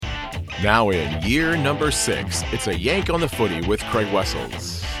Now in year number 6, it's a Yank on the Footy with Craig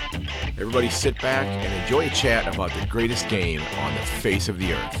Wessels. Everybody sit back and enjoy a chat about the greatest game on the face of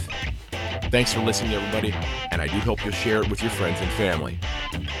the earth. Thanks for listening, everybody, and I do hope you'll share it with your friends and family.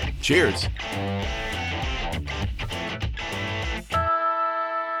 Cheers!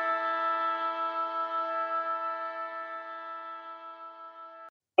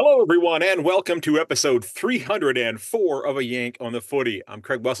 Hello, everyone, and welcome to episode 304 of A Yank on the Footy. I'm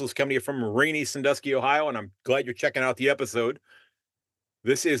Craig Wessels, coming to you from rainy Sandusky, Ohio, and I'm glad you're checking out the episode.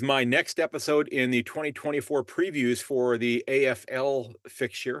 This is my next episode in the 2024 previews for the AFL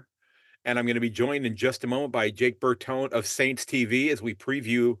fixture, and I'm going to be joined in just a moment by Jake Bertone of Saints TV as we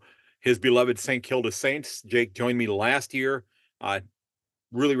preview his beloved St. Kilda Saints. Jake joined me last year.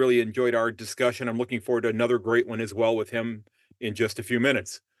 Really enjoyed our discussion. I'm looking forward to another great one as well with him in just a few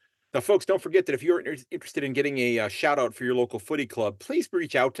minutes. Now, folks, don't forget that if you're interested in getting a shout out for your local footy club, please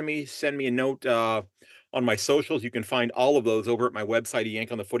reach out to me. Send me a note on my socials. You can find all of those over at my website,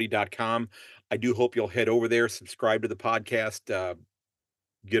 yankonthefooty.com. I do hope you'll head over there, subscribe to the podcast,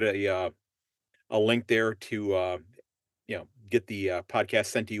 get a link there to get the podcast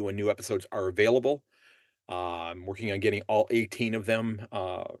sent to you when new episodes are available. I'm working on getting all 18 of them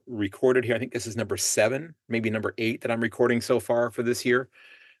recorded here. I think this is number 7, maybe number 8 that I'm recording so far for this year.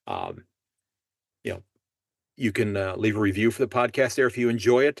 You can leave a review for the podcast there if you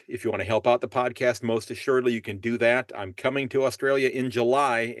enjoy it. If you want to help out the podcast, most assuredly you can do that. I'm coming to Australia in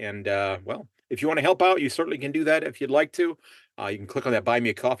July, and if you want to help out, you certainly can do that if you'd like to. You can click on that Buy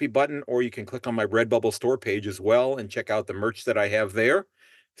Me a Coffee button, or you can click on my Redbubble store page as well and check out the merch that I have there.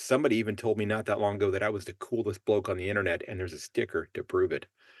 Somebody even told me not that long ago that I was the coolest bloke on the internet, and there's a sticker to prove it.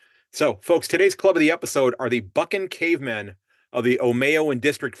 So, folks, today's club of the episode are the Buchan Cavemen of the Omeo and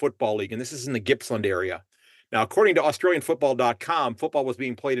District Football League, and this is in the Gippsland area. Now, according to AustralianFootball.com, football was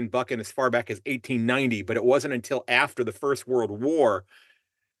being played in Buchan as far back as 1890, but it wasn't until after the First World War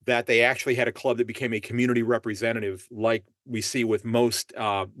that they actually had a club that became a community representative, like we see with most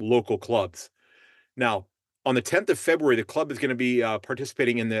local clubs. Now, on the 10th of February, the club is going to be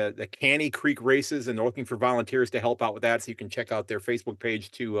participating in the Canny Creek races, and they're looking for volunteers to help out with that. So you can check out their Facebook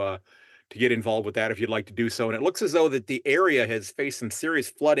page to get involved with that if you'd like to do so. And it looks as though that the area has faced some serious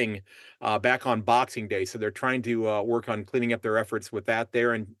flooding back on Boxing Day. So they're trying to work on cleaning up their efforts with that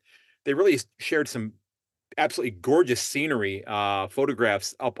there. And they really shared some absolutely gorgeous scenery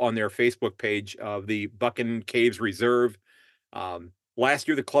photographs up on their Facebook page of the Buchan Caves Reserve. Last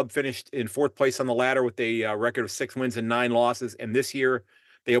year, the club finished in 4th place on the ladder with a record of 6 wins and 9 losses. And this year,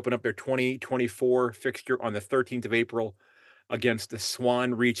 they open up their 2024 fixture on the 13th of April against the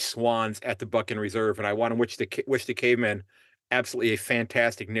Swan Reach Swans at the Buchan Reserve. And I want to wish the Cavemen absolutely a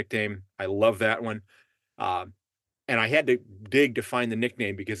fantastic nickname. I love that one. And I had to dig to find the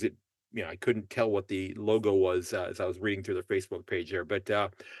nickname because I couldn't tell what the logo was as I was reading through their Facebook page there. But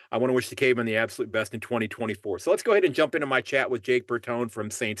I want to wish the Cavemen the absolute best in 2024. So let's go ahead and jump into my chat with Jake Bertone from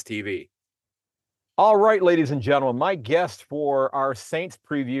Saints TV. All right, ladies and gentlemen, my guest for our Saints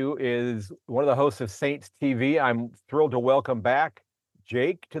preview is one of the hosts of Saints TV. I'm thrilled to welcome back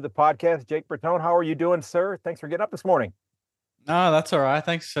Jake to the podcast. Jake Bertone, how are you doing, sir? Thanks for getting up this morning. Oh, that's all right.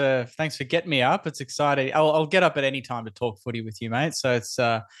 Thanks for getting me up. It's exciting. I'll get up at any time to talk footy with you, mate. So it's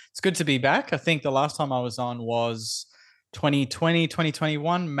good to be back. I think the last time I was on was 2020,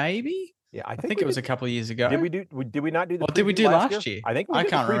 2021, maybe. Yeah, I think it was a couple of years ago. Did we not do the What did we do last year? I think we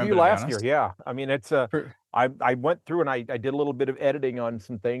did the preview last year. Yeah. I mean, it's I went through and I did a little bit of editing on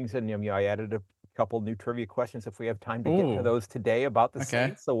some things, and I added a couple new trivia questions if we have time to get to those today about the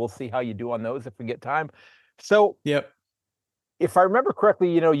Saints. So we'll see how you do on those if we get time. So, yep. If I remember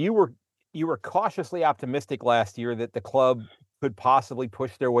correctly, you were cautiously optimistic last year that the club could possibly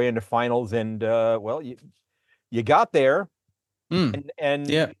push their way into finals, and you got there. And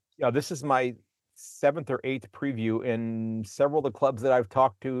yeah. This is my 7th or 8th preview, and several of the clubs that I've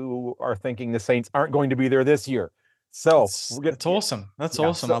talked to are thinking the Saints aren't going to be there this year. So that's awesome. That's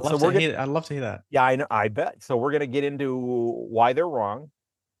awesome. I'd love to hear that. Yeah, I know. I bet. So we're going to get into why they're wrong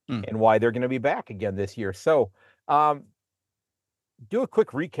and why they're going to be back again this year. So do a quick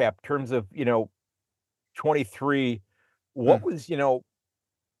recap in terms of 23. What was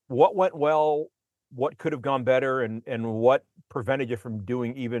what went well, what could have gone better, and what prevented you from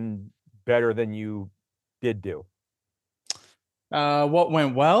doing even better than you did do? What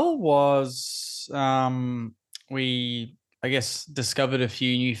went well was we, I guess, discovered a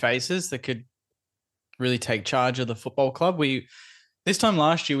few new faces that could really take charge of the football club. This time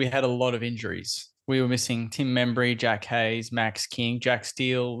last year, we had a lot of injuries. We were missing Tim Membry, Jack Hayes, Max King. Jack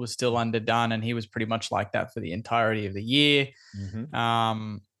Steele was still underdone, and he was pretty much like that for the entirety of the year.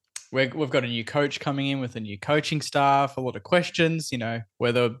 we've got a new coach coming in with a new coaching staff, a lot of questions,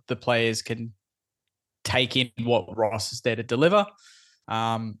 whether the players can take in what Ross is there to deliver.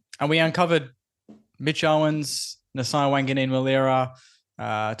 And we uncovered Mitch Owens, Nasai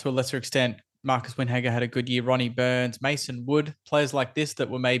Wanganeen-Malira, to a lesser extent, Marcus Winhager had a good year, Ronnie Burns, Mason Wood, players like this that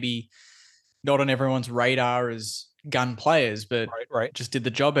were maybe not on everyone's radar as gun players, but right. just did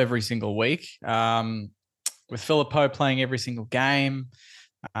the job every single week. With Filippo playing every single game,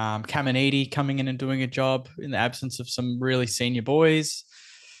 Caminiti coming in and doing a job in the absence of some really senior boys.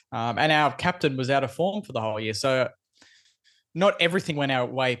 And our captain was out of form for the whole year. So not everything went our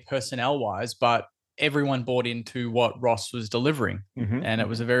way personnel-wise, but everyone bought into what Ross was delivering. Mm-hmm. And it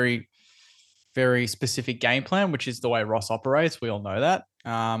was a very, very specific game plan, which is the way Ross operates. We all know that.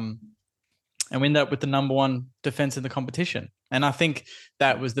 And we ended up with the number one defense in the competition. And I think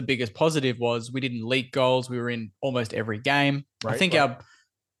that was the biggest positive was we didn't leak goals. We were in almost every game. I think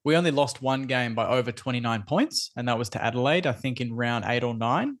we only lost one game by over 29 points, and that was to Adelaide, I think in round 8 or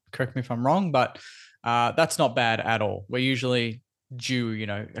 9. Correct me if I'm wrong, but that's not bad at all. We're usually due,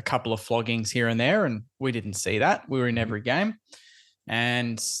 a couple of floggings here and there, and we didn't see that. We were in every game.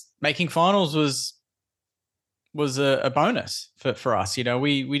 And making finals was a bonus for us.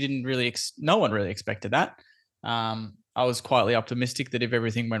 We didn't really, no one really expected that. I was quietly optimistic that if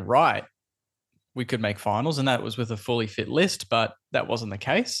everything went right, we could make finals, and that was with a fully fit list, but that wasn't the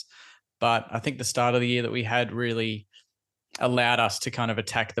case. But I think the start of the year that we had really allowed us to kind of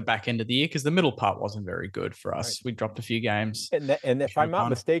attack the back end of the year because the middle part wasn't very good for us. Right. We dropped a few games. And if I'm not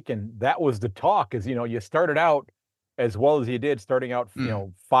mistaken, that was the talk is, you started out as well as you did, starting out,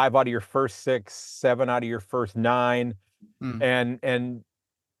 5 out of your first 6, 7 out of your first 9. And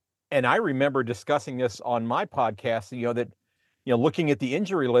I remember discussing this on my podcast, that, looking at the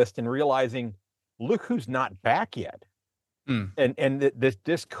injury list and realizing, look who's not back yet. And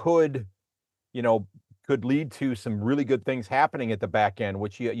this could, could lead to some really good things happening at the back end,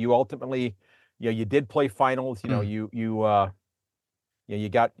 which you ultimately, you did play finals, you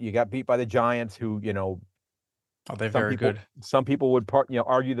got beat by the Giants who, they're very good. Some people would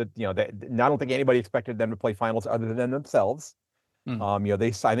argue that, I don't think anybody expected them to play finals other than themselves. I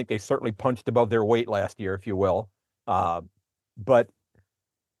think they certainly punched above their weight last year, if you will. But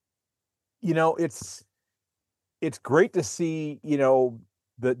it's great to see,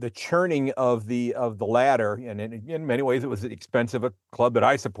 the churning of the ladder, and in many ways it was expensive. A club that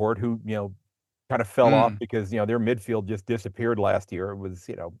I support who, kind of fell off because, their midfield just disappeared last year. It was,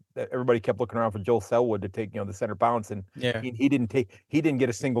 everybody kept looking around for Joel Selwood to take, the center bounce, and he didn't get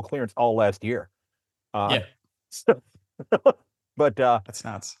a single clearance all last year. So, but that's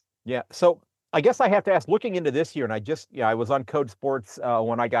nuts. Yeah. So I guess I have to ask, looking into this year, and I was on Code Sports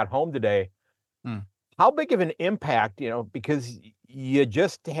when I got home today. How big of an impact, because you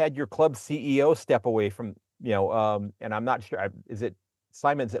just had your club CEO step away from, and I'm not sure, is it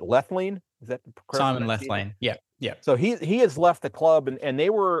Lethlean? Is that Simon Lethlean? Yeah. So he has left the club, and they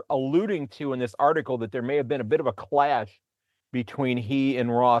were alluding to in this article that there may have been a bit of a clash between he and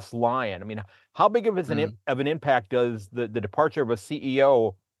Ross Lyon. I mean, how big of an impact does the departure of a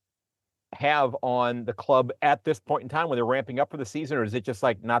CEO have on the club at this point in time when they're ramping up for the season, or is it just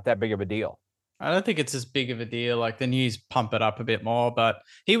like not that big of a deal? I don't think it's as big of a deal. Like the news pump it up a bit more, but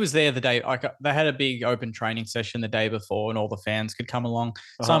he was there the day. Like they had a big open training session the day before, and all the fans could come along.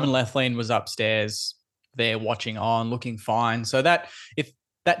 Simon Lethlean was upstairs there watching on, looking fine. So that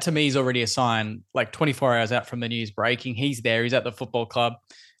to me is already a sign. Like 24 hours out from the news breaking, he's there. He's at the football club.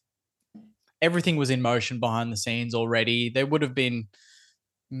 Everything was in motion behind the scenes already. There would have been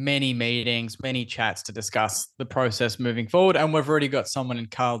many meetings, many chats to discuss the process moving forward. And we've already got someone in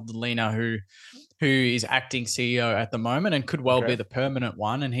Carl Delina who is acting CEO at the moment and could well be the permanent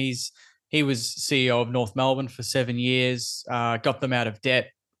one. And he was CEO of North Melbourne for 7 years, got them out of debt,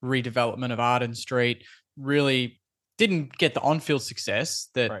 redevelopment of Arden Street, really didn't get the on-field success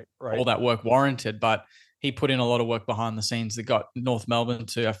that all that work warranted, but he put in a lot of work behind the scenes that got North Melbourne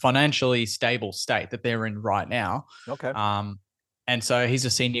to a financially stable state that they're in right now. And so he's a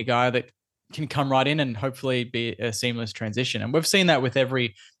senior guy that can come right in and hopefully be a seamless transition. And we've seen that with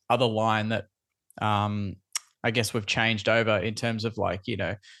every other line that I guess we've changed over in terms of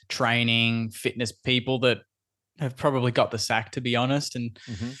training, fitness people that have probably got the sack, to be honest. And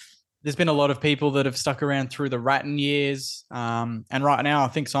there's been a lot of people that have stuck around through the Ratton years. And right now, I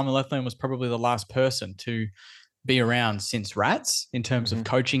think Simon Lethlean was probably the last person to be around since Rats in terms of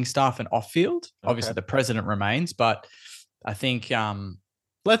coaching staff and off-field. Obviously, the president remains, but I think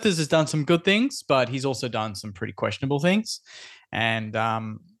Lethers has done some good things, but he's also done some pretty questionable things. And I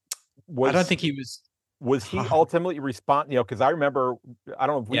don't think he was Was he ultimately because I remember, I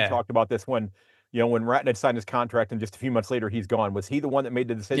don't know if we Yeah. talked about this when, when Ratnett signed his contract and just a few months later he's gone. Was he the one that made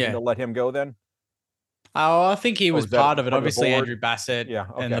the decision Yeah. to let him go then? Oh, I think he Or was was that part of it. part of the Obviously, board? Andrew Bassett Yeah.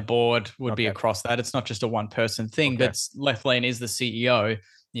 and the Okay. board would be Okay. across that. It's not just a one person thing, Okay. but Lethlean is the CEO.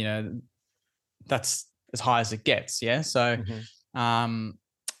 You know, that's as high as it gets. Yeah. So, Hmm. um,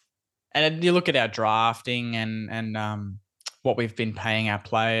 and you look at our drafting and what we've been paying our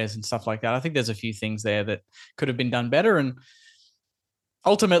players and stuff like that. I think there's a few things there that could have been done better. And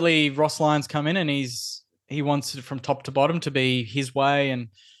ultimately, Ross Lyon's come in and he wants it from top to bottom to be his way and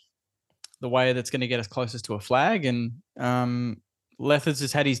the way that's going to get us closest to a flag. And Lethers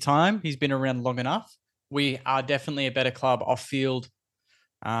has had his time. He's been around long enough. We are definitely a better club off field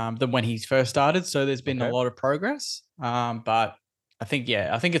than when he first started. So there's been a Okay. lot of progress. But I think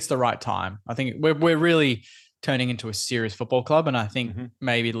it's the right time. I think we're really turning into a serious football club, and I think Hmm.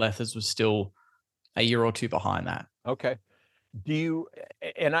 maybe Lethers was still a year or two behind that. Okay. Do you,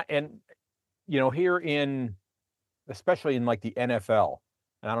 and here in, especially in like the NFL,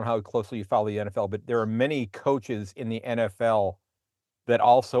 and I don't know how closely you follow the NFL, but there are many coaches in the NFL that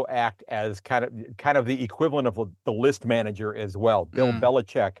also act as kind of the equivalent of the list manager as well. Bill Mm,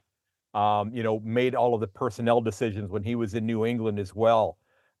 Belichick, made all of the personnel decisions when he was in New England as well.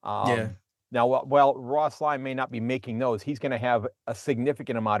 yeah. Now, while Ross Lyon may not be making those, he's going to have a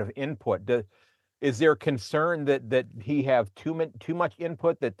significant amount of input. Is there concern that he have too much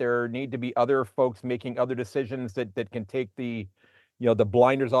input, that there need to be other folks making other decisions that can take the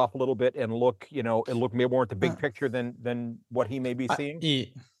blinders off a little bit and look maybe more at the Uh, big picture than what he may be seeing? yeah,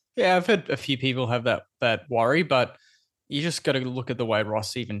 yeah, I've heard a few people have that worry, but you just got to look at the way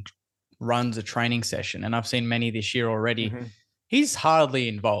Ross even runs a training session, and I've seen many this year already. Hmm. He's hardly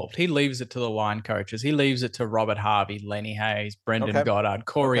involved. He leaves it to the line coaches. He leaves it to Robert Harvey, Lenny Hayes, Brendan Okay. Goddard,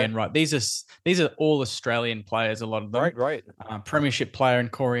 Corey Okay. Enright. These are all Australian players. A lot of them, Right. Right. Premiership player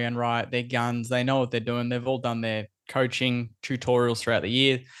and Corey Enright. They're guns. They know what they're doing. They've all done their coaching tutorials throughout the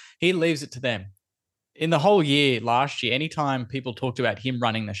year. He leaves it to them. In the whole year last year, anytime people talked about him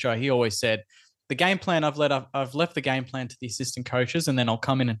running the show, he always said, "The game plan I've left the game plan to the assistant coaches, and then I'll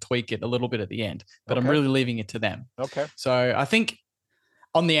come in and tweak it a little bit at the end. But I'm Okay. really leaving it to them." Okay. So I think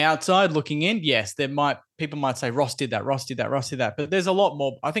on the outside looking in, yes, people might say Ross did that, Ross did that, Ross did that, but there's a lot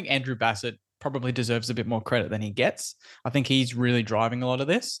more. I think Andrew Bassett probably deserves a bit more credit than he gets. I think he's really driving a lot of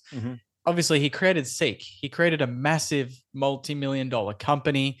this. Hmm. Obviously, he created Seek. He created a massive multi-million-dollar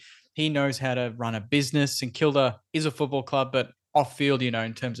company. He knows how to run a business, and Kilda is a football club, but off field,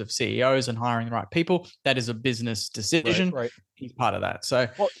 in terms of CEOs and hiring the right people, that is a business Right. decision. Right. He's part of that. So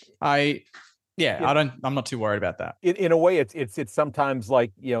Well, I, yeah, in I'm not too worried about that. in a way, it's sometimes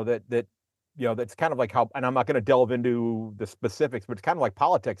like that's kind of like how, and I'm not going to delve into the specifics, but it's kind of like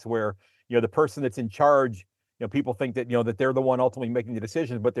politics where the person that's in charge, people think that that they're the one ultimately making the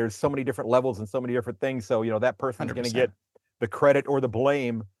decisions, but there's so many different levels and so many different things, so that person's going to get 100%. the credit or the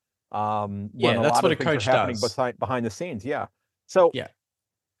blame, when Yeah, a that's lot what of a things are coach happening does. behind the scenes. Yeah. So Yeah.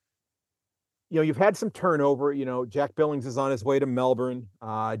 you've had some turnover. Jack Billings is on his way to Melbourne.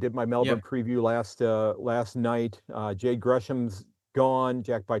 I did my Melbourne Yep. preview last night. Jay Gresham's gone.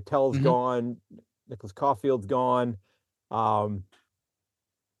 Jack Bytel's Mm-hmm. gone. Nicholas Caulfield's gone. Um,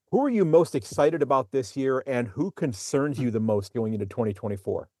 who are you most excited about this year, and who concerns you the most going into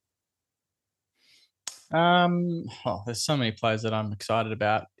 2024? There's so many players that I'm excited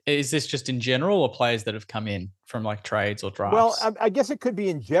about. Is this just in general, or players that have come in from like trades or Well, drafts? I guess it could be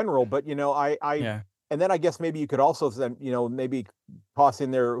in general, but Yeah. and then I guess maybe you could also then, maybe toss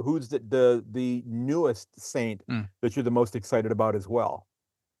in there who's the newest Saint Mm. that you're the most excited about as well.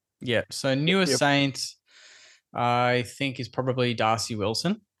 Yeah. So newest If Saints, I think is probably Darcy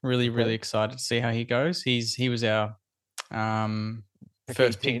Wilson. Really, Okay, really excited to see how he goes. He was our um pick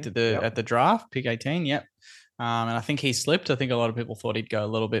first pick 18. the Yep. at the draft, pick 18. Yep. And I think he slipped. I think a lot of people thought he'd go a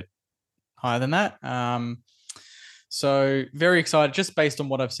little bit higher than that. So very excited just based on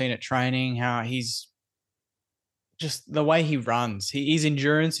what I've seen at training, how he's just the way he runs. His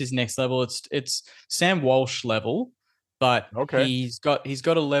endurance is next level. It's Sam Walsh level, but Okay. he's got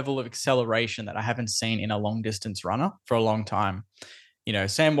a level of acceleration that I haven't seen in a long distance runner for a long time.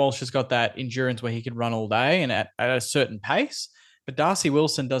 Sam Walsh has got that endurance where he can run all day and at a certain pace. But Darcy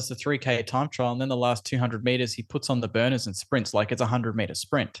Wilson does the 3K time trial, and then the last 200 meters, he puts on the burners and sprints like it's a 100-meter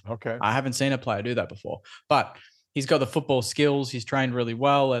sprint. Okay. I haven't seen a player do that before, but he's got the football skills. He's trained really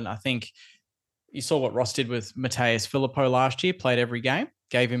well. And I think you saw what Ross did with Mateus Filippo last year, played every game,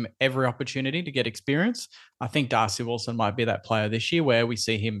 gave him every opportunity to get experience. I think Darcy Wilson might be that player this year where we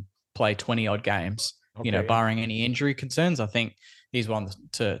see him play 20 odd games, Okay. And barring any injury concerns. I think he's one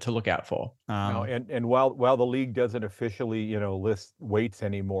to look out for. No, and while the league doesn't officially, list weights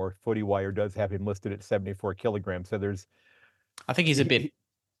anymore, Footy Wire does have him listed at 74 kilograms. So there's, I think he's a he,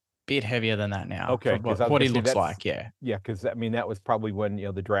 bit heavier than that now okay, from because I was what gonna he say looks like. Yeah, yeah, because I mean that was probably when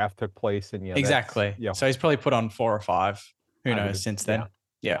the draft took place, and that's exactly. So he's probably put on 4 or 5. Who I knows would, since yeah, then?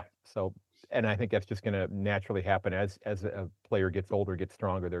 yeah. Yeah. So, and I think that's just going to naturally happen as a player gets older, gets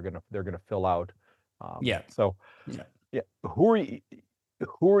stronger. They're gonna fill out. Yeah. So, Yeah. yeah. Who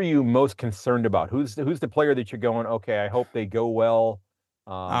are you most concerned about? Who's the player that you're going? Okay, I hope they go well.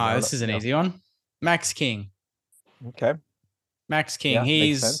 I don't know. This is an easy one. Max King. Okay. Max King. Yeah, makes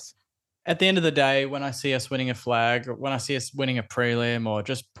He's sense. at the end of the day, when I see us winning a flag, or when I see us winning a prelim, or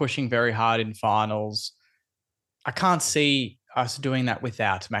just pushing very hard in finals, I can't see us doing that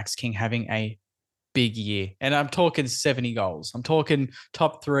without Max King having a big year. And I'm talking 70 goals. I'm talking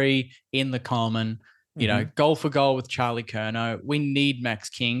top 3 in the Coleman, goal for goal with Charlie Curnow. We need Max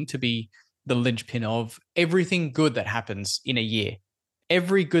King to be the linchpin of everything good that happens in a year.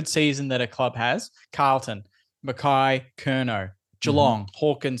 Every good season that a club has, Carlton, Mackay, Curnow, Geelong,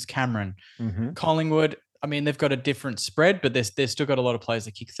 Hawkins, Cameron, Collingwood. I mean, they've got a different spread, but they've still got a lot of players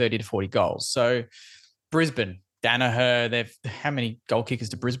that kick 30 to 40 goals. So Brisbane, Danaher, how many goal kickers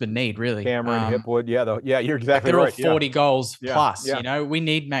do Brisbane need, really? Cameron, Hipwood, yeah, you're Like exactly they're all right. 40 goals plus. Yeah. We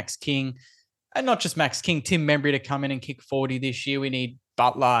need Max King, and not just Max King, Tim Membry to come in and kick 40 this year. We need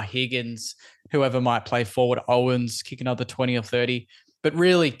Butler, Higgins, whoever might play forward, Owens, kick another 20 or 30. But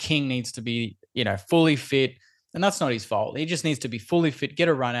really, King needs to be, fully fit. And that's not his fault. He just needs to be fully fit, get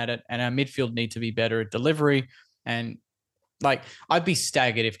a run at it. And our midfield need to be better at delivery. And like, I'd be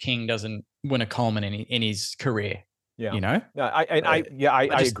staggered if King doesn't win a Coleman in his career. Yeah. You know? I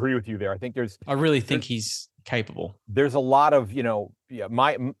agree with you there. I think I really think he's capable. There's a lot of,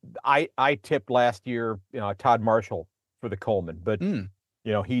 I tipped last year, Todd Marshall for the Coleman, but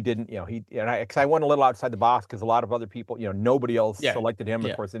he didn't, because I went a little outside the box because a lot of other people, nobody else selected him,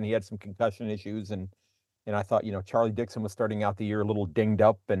 of course, and he had some concussion issues, and I thought, Charlie Dixon was starting out the year a little dinged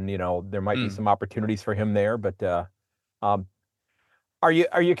up, and there might be some opportunities for him there, but are you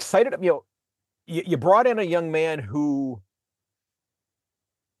excited? You brought in a young man who,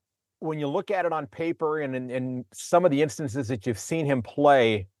 when you look at it on paper and in some of the instances that you've seen him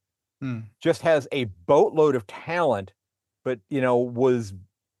play, just has a boatload of talent, but was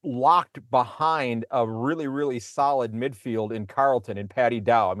locked behind a really, really solid midfield in Carlton and Paddy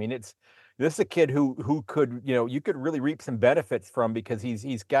Dow. I mean, this is a kid who could, you could really reap some benefits from, because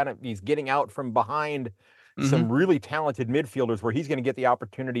he's getting out from behind some really talented midfielders where he's going to get the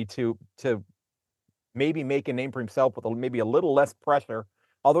opportunity to maybe make a name for himself with maybe a little less pressure.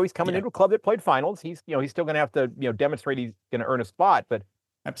 Although he's coming into a club that played finals, he's still going to have to demonstrate he's going to earn a spot. But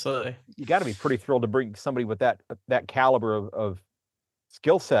absolutely, you got to be pretty thrilled to bring somebody with that caliber of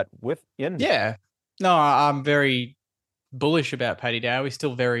skill set within. Yeah, no, I'm very bullish about Paddy Dow. He's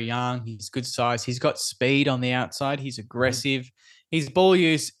still very young. He's good size. He's got speed on the outside. He's aggressive. His ball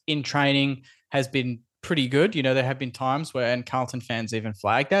use in training has been pretty good. There have been times where, and Carlton fans even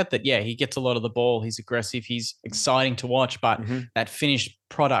flagged that he gets a lot of the ball. He's aggressive. He's exciting to watch, but that finished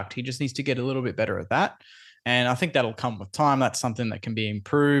product, he just needs to get a little bit better at that. And I think that'll come with time. That's something that can be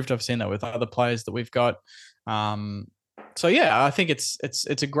improved. I've seen that with other players that we've got. So yeah, I think it's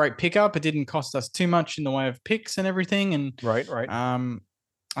a great pickup. It didn't cost us too much in the way of picks and everything. And right.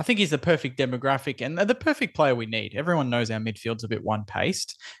 I think he's the perfect demographic and the perfect player we need. Everyone knows our midfield's a bit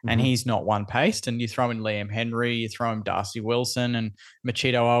one-paced, and he's not one-paced. And you throw in Liam Henry, you throw in Darcy Wilson, and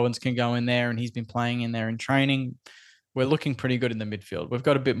Machito Owens can go in there, and he's been playing in there in training. We're looking pretty good in the midfield. We've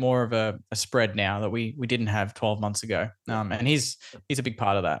got a bit more of a spread now that we didn't have 12 months ago, and he's a big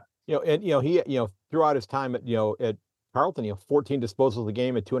part of that. He throughout his time at Carlton, 14 disposals a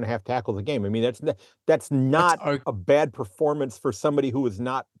game at 2.5 tackles a game. I mean, that's not a bad performance for somebody who is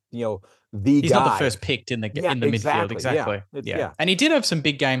not, the He's guy. not the first picked in the midfield. Exactly. Yeah. And he did have some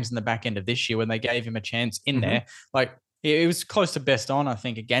big games in the back end of this year when they gave him a chance in there. Like, it was close to best on, I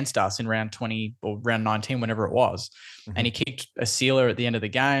think, against us in round 20 or round 19, whenever it was. And he kicked a sealer at the end of the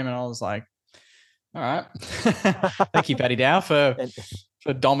game. And I was like, all right. Thank you, Paddy Dow, for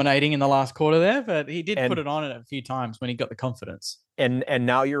dominating in the last quarter there, but he did put it on it a few times when he got the confidence. And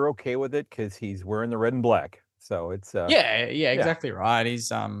now you're okay with it because he's wearing the red and black. So it's exactly right.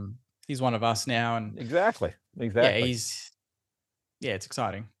 He's one of us now, and exactly. Yeah, it's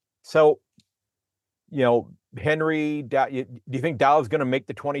exciting. So, Henry, do you think Dow is going to make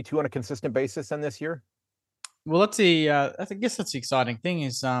the 22 on a consistent basis in this year? Well, let's see. I guess that's the exciting thing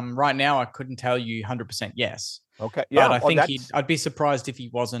is right now I couldn't tell you 100% yes. Okay. Yeah. But I think I'd be surprised if he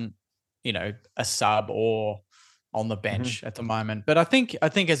wasn't, a sub or on the bench at the moment. But I think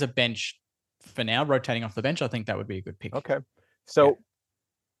as a bench for now, rotating off the bench, I think that would be a good pick. Okay. Yeah. So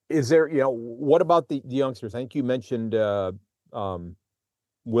is there, what about the youngsters? I think you mentioned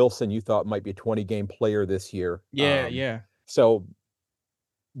Wilson, you thought might be a 20-game player this year. Yeah, yeah. So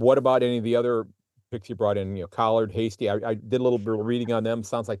what about any of the other picks you brought in? Collard, Hasty. I did a little bit of reading on them.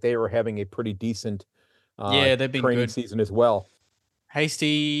 Sounds like they were having a pretty decent Yeah, they've been training good. season as well.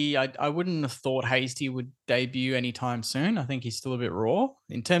 Hasty, I wouldn't have thought Hasty would debut anytime soon. I think he's still a bit raw.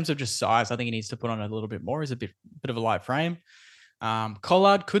 In terms of just size, I think he needs to put on a little bit more. He's a bit of a light frame.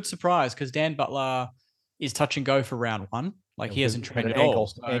 Collard could surprise because Dan Butler is touch and go for round one. Like he hasn't trained an at all.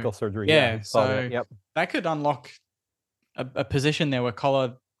 So, ankle surgery. Yeah, saw so that. Yep. that could unlock a position there where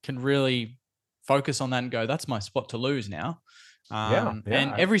Collard can really focus on that and go, that's my spot to lose now. And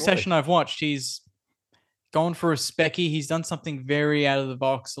every session I've watched, he's gone for a specky. He's done something very out of the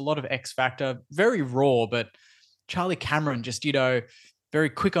box, a lot of X factor, very raw, but Charlie Cameron just, very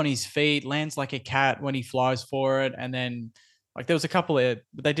quick on his feet, lands like a cat when he flies for it. And then like there was a couple of,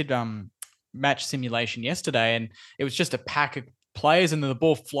 they did match simulation yesterday and it was just a pack of players and then the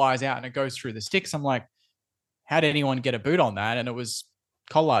ball flies out and it goes through the sticks. I'm like, how did anyone get a boot on that? And it was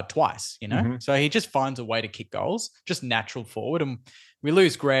Collard twice, So he just finds a way to kick goals, just natural forward. And we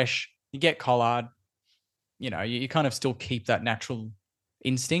lose Gresh, you get Collard, you kind of still keep that natural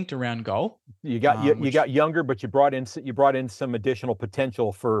instinct around goal. You got younger, but you brought in some additional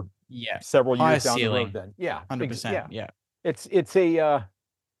potential for several years down ceiling, the road. Then 100%. Yeah. It's a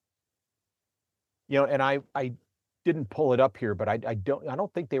and I didn't pull it up here, but I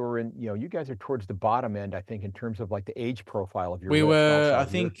don't think they were in. You guys are towards the bottom end, I think, in terms of like the age profile of your. We were, I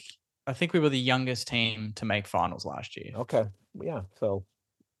think we were the youngest team to make finals last year. Okay, yeah. So.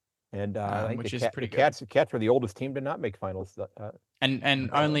 And I think which is pretty good. The Cats were the oldest team to not make finals. And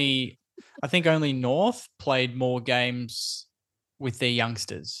only, I think only North played more games with their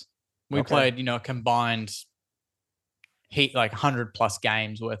youngsters. We played, a combined like 100+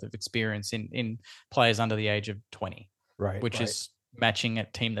 games worth of experience in players under the age of 20. Right. Which is matching a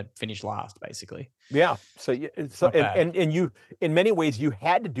team that finished last, basically. Yeah. So and you, in many ways, you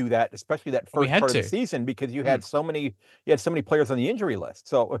had to do that, especially that first part of the season, because you had so many players on the injury list.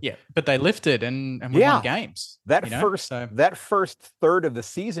 So yeah, but they lifted and we won games. That first third of the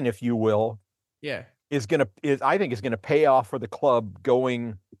season, if you will, I think is gonna pay off for the club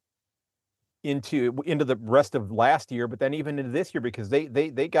going into the rest of last year, but then even into this year, because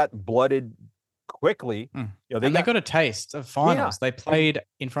they got blooded quickly. They got a taste of finals. They played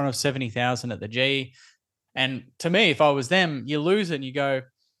in front of 70,000 at the G. And to me, if I was them, you lose it and you go,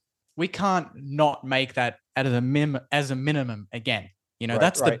 we can't not make that as a minimum again.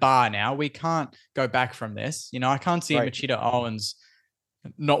 That's the bar now. We can't go back from this. I can't see Machida Owens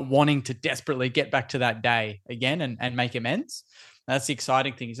not wanting to desperately get back to that day again and make amends. That's the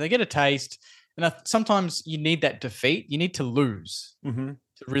exciting thing is they get a taste. And sometimes you need that defeat. You need to lose.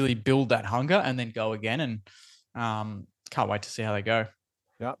 To really build that hunger and then go again, and can't wait to see how they go.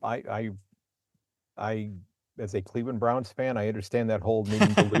 Yeah, I as a Cleveland Browns fan, I understand that whole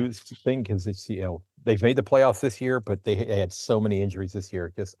needing to lose thing, because it's they've made the playoffs this year, but they had so many injuries this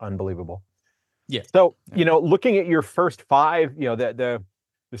year, just unbelievable. Yeah. So looking at your first five, the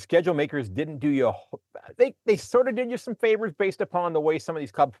schedule makers didn't do you. They sort of did you some favors based upon the way some of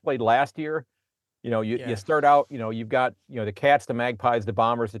these clubs played last year. You start out, you've got, the Cats, the Magpies, the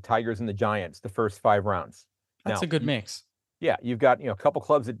Bombers, the Tigers, and the Giants, the first 5 rounds. That's a good mix. Yeah. You've got, a couple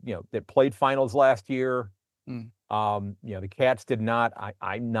clubs that, that played finals last year. The Cats did not.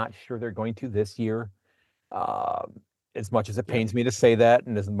 I'm not sure they're going to this year. As much as it pains me to say that,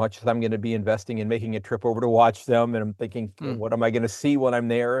 and as much as I'm going to be investing in making a trip over to watch them, and I'm thinking, what am I going to see when I'm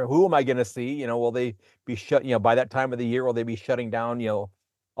there? Who am I going to see? Will they be shut, by that time of the year, will they be shutting down,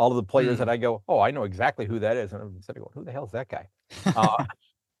 all of the players that I go, oh, I know exactly who that is. And I'm sitting going, who the hell is that guy?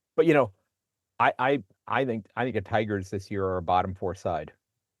 But I think the Tigers this year are a bottom 4 side.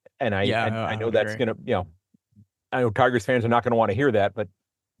 And I know that's going to, I know Tigers fans are not going to want to hear that, but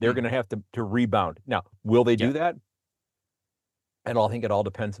they're going to have to rebound. Now, will they do that? And I think it all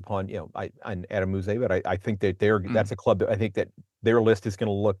depends upon, on Adam Muse, but I think that that's a club that I think that their list is going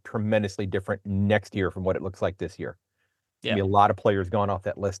to look tremendously different next year from what it looks like this year. Yeah. Be a lot of players gone off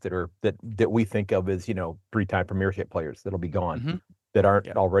that list that we think of as 3-time premiership players that'll be gone, that aren't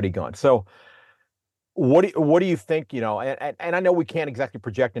already gone. So what do you think? And I know we can't exactly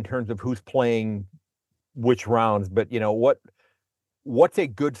project in terms of who's playing which rounds, but what's a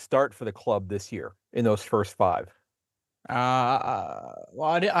good start for the club this year in those first 5? Well,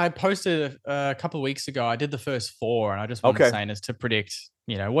 I posted a couple of weeks ago. I did the first four, and I just wanted Okay. saying is to predict,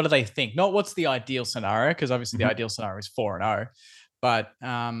 what do they think? Not what's the ideal scenario, because obviously the Mhm. ideal scenario is 4-0. But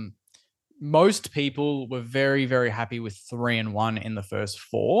most people were very, very happy with 3-1 in the first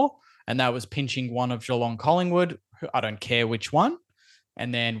four. And that was pinching one of Geelong Collingwood, I don't care which one,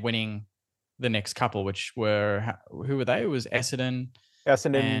 and then winning the next couple, which were, who were they? It was Essendon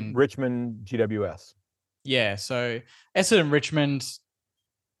Essendon, and, Richmond, GWS. yeah. So Essendon, Richmond,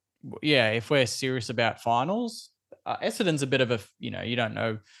 yeah, if we're serious about finals, Essendon's a bit of a, you don't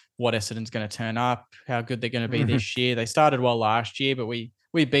know what Essendon's going to turn up, how good they're going to be Mhm. this year. They started well last year, but we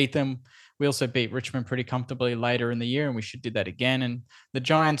beat them. We also beat Richmond pretty comfortably later in the year, and we should do that again. And the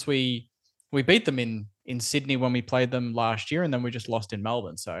Giants, we beat them in Sydney when we played them last year, and then we just lost in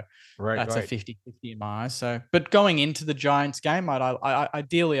Melbourne. So Right, that's a right. 50-50 in my eyes. So, but going into the Giants game,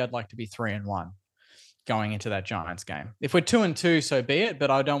 ideally I'd like to be 3-1 going into that Giants game. If we're 2-2, so be it. But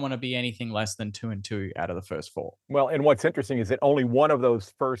I don't want to be anything less than 2-2 out of the first four. Well, and what's interesting is that only one of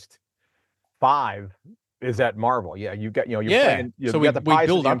those first five is at Marvel. Yeah, you've got, you're Yeah. playing, So you've got the we Pies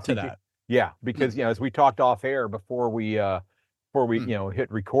of build the up to MCG. that. Yeah, Mm, because as we talked off air before we mm.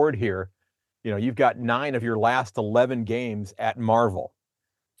 hit record here, you've got 9 of your last 11 games at Marvel,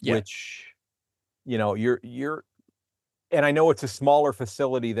 Yeah. which you're and I know it's a smaller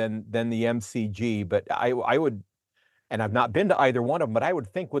facility than the MCG, but I would, and I've not been to either one of them, but I would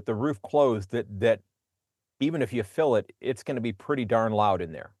think with the roof closed that even if you fill it, it's going to be pretty darn loud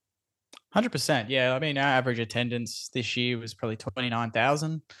in there. 100%. Yeah. I mean, our average attendance this year was probably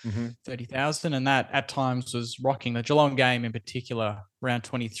 29,000, Hmm. 30,000. And that at times was rocking. The Geelong game in particular, round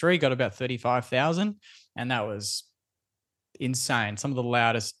 23, got about 35,000. And that was insane. Some of the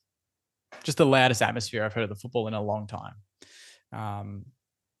loudest, just the loudest atmosphere I've heard of the football in a long time. Um,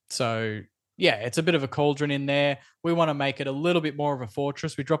 So yeah, it's a bit of a cauldron in there. We want to make it a little bit more of a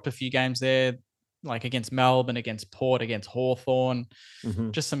fortress. We dropped a few games there, like against Melbourne, against Port, against Hawthorn,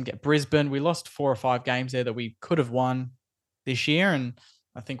 Hmm. just some get Brisbane. We lost 4 or 5 games there that we could have won this year. And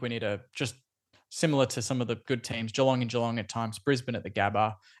I think we need to just similar to some of the good teams, Geelong and Geelong at times, Brisbane at the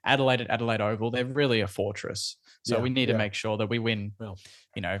Gabba, Adelaide at Adelaide Oval. They're really a fortress. So Yeah, we need to yeah. make sure that we win, Well,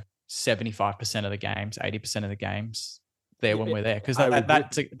 you know, 75% of the games, 80% of the games there yeah, when we're there, because I would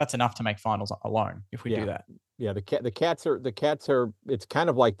agree. that's enough to make finals alone if we do Yeah, that. yeah. The cats are. It's kind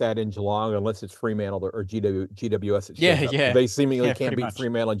of like that in Geelong, unless it's Fremantle or GWS that Yeah, shows up. yeah, They seemingly yeah, can't pretty beat much.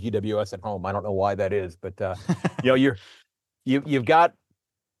 Fremantle and GWS at home. I don't know why that is, but you know, you're you've got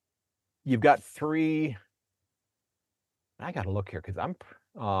three. I got to look here because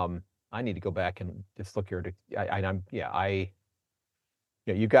I need to go back and just look here I'm yeah I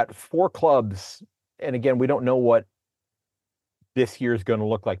you've got 4 clubs, and again we don't know what this year is going to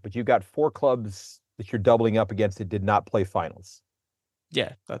look like, but you've got 4 clubs that you're doubling up against that did not play finals.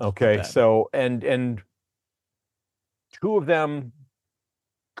 Yeah, that's not Okay, bad. so and 2 of them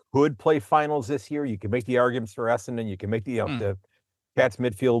could play finals this year. You can make the arguments for Essendon. You can make Mm, the Cats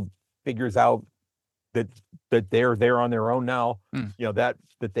midfield figures out that they're on their own now. mm, That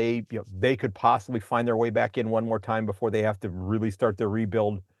they could possibly find their way back in one more time before they have to really start their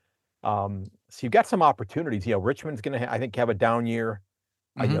rebuild. So you've got some opportunities. Richmond's going to I think have a down year.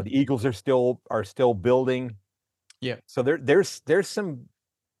 mm-hmm. The Eagles are still building. Yeah, So there's some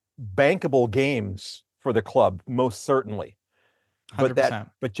bankable games for the club, most certainly. But 100%.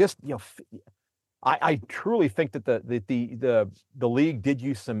 just I truly think that the league did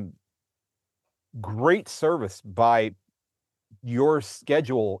you some great service by your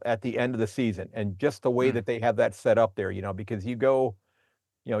schedule at the end of the season, and just the way Mm, that they have that set up there. Because you go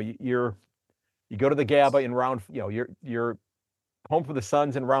to the GABA in round. You're home for the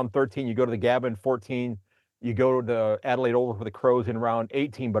Suns in round 13. You go to the GABA in 14. You go to the Adelaide Oval for the Crows in round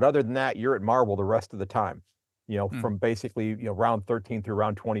 18. But other than that, you're at Marvel the rest of the time. mm, From basically round 13 through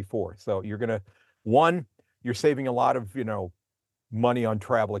round 24. So one, you're saving a lot of money on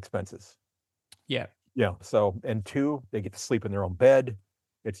travel expenses. yeah, Yeah. So, and two, they get to sleep in their own bed.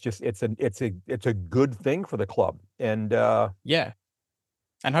 It's a good thing for the club. And yeah.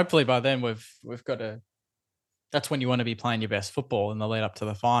 And hopefully by then we've got a. That's when you want to be playing your best football in the lead up to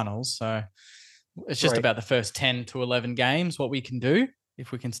the finals. So it's just right. about the first 10 to 11 games, what we can do.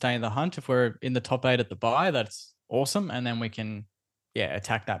 If we can stay in the hunt, if we're in the top 8 at the bye, that's awesome. And then we can, yeah,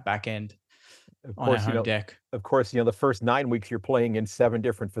 attack that back end Of on our course, home deck. the first 9 weeks you're playing in 7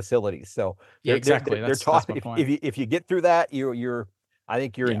 different facilities. So Yeah, they're exactly. they're That's my talking. point. If you get through that, I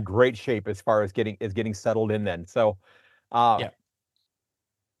think you're Yeah. in great shape as far as getting settled in then. So, uh, Yeah.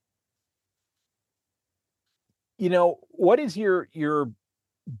 what is your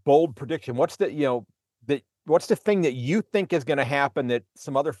bold prediction? What's the that what's the thing that you think is going to happen that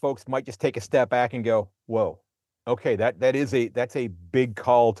some other folks might just take a step back and go, whoa, okay, that's a big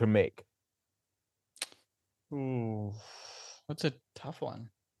call to make. Ooh, that's a tough one.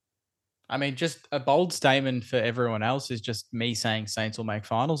 I mean, just a bold statement for everyone else is just me saying Saints will make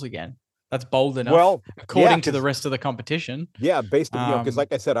finals again. That's bold enough, Well, yeah, according to the rest of the competition. yeah, based on, because Um,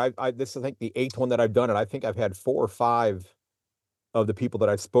 like I said, this is, I think, the eighth one that I've done, and I think I've had 4 or 5 of the people that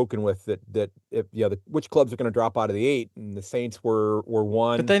I've spoken with that if which clubs are going to drop out of the 8, and the Saints were but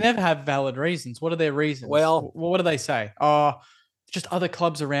one. they never have valid reasons. What are their reasons? Well, What do they say? Oh, just other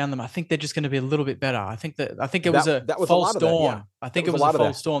clubs around them. I think they're just going to be a little bit better. I think it was a that was a false lot of that. Yeah, dawn. I that think it was a was a lot of that.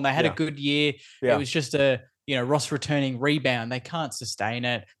 false dawn. They had a Yeah, good year. It yeah. was just a Ross returning rebound. They can't sustain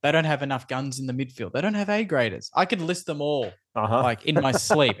it. They don't have enough guns in the midfield. They don't have A graders. I could list them all like in my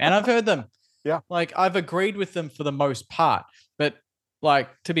sleep, and I've heard them. Yeah. Like I've agreed with them for the most part, but like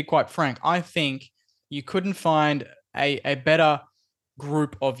to be quite frank, I think you couldn't find a better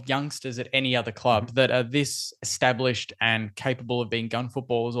group of youngsters at any other club Mhm. that are this established and capable of being gun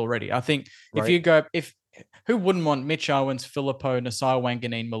footballers already. I think Right. if who wouldn't want Mitch Owens, Filippo, Nasai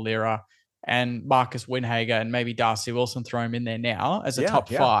Wanganeen, Malira, and Marcus Winhager, and maybe Darcy Wilson, throw him in there now as a Yeah, top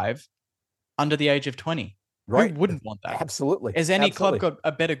yeah. 5 under the age of 20. Who Right. wouldn't want that? Absolutely. Has any club Absolutely.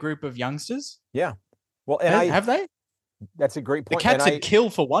 got a better group of youngsters? Yeah. Well, and Have they? that's a great The point. And Cats would kill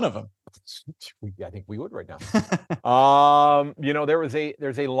for one of them. I think we would right now.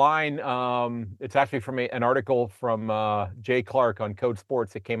 There's a line. It's actually from an article from Jay Clark on Code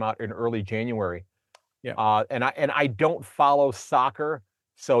Sports that came out in early January. Yeah. And I don't follow soccer,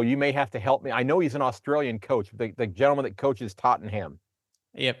 so you may have to help me. I know he's an Australian coach, the gentleman that coaches Tottenham.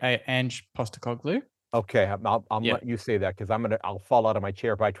 Yep. Ange Postecoglou. Okay, I'll Yeah. let you say that because I'll fall out of my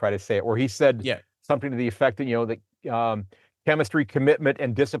chair if I try to say it. Where he said Yeah. something to the effect that that chemistry, commitment,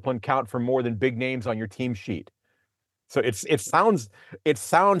 and discipline count for more than big names on your team sheet. So it sounds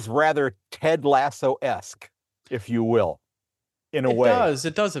rather Ted Lasso-esque, if you will, in a It way. does.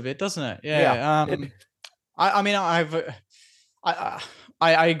 It does a bit, doesn't it? Yeah. Yeah. I mean,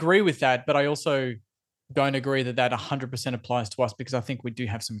 I agree with that, but I also don't agree that 100% applies to us because I think we do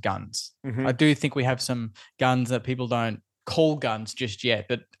have some guns. Mhm. I do think we have some guns that people don't call guns just yet,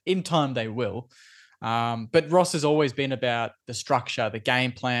 but in time they will. But Ross has always been about the structure, the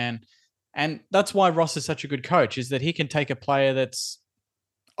game plan. And that's why Ross is such a good coach, is that he can take a player that's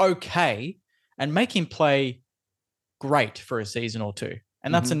okay and make him play great for a season or two.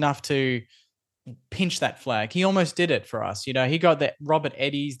 And that's Mhm. enough to pinch that flag. He almost did it for us. He got the Robert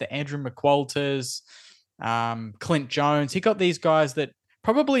Eddies, the Andrew McQualters, Clint Jones. He got these guys that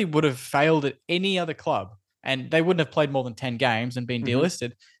probably would have failed at any other club and they wouldn't have played more than 10 games and been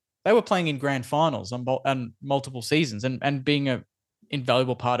delisted. They were playing in grand finals on multiple seasons and being an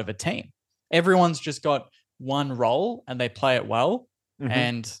invaluable part of a team. Everyone's just got one role and they play it well. Mhm.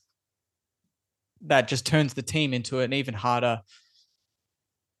 And that just turns the team into an even harder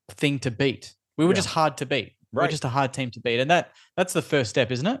thing to beat. We were Yeah. just hard to beat. We're Right. just a hard team to beat. And that's the first step,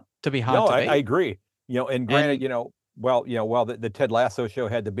 isn't it? To be hard No, to beat. I agree. And granted, And while the Ted Lasso show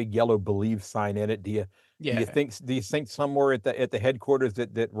had the big yellow believe sign in it, do you yeah. think somewhere at the headquarters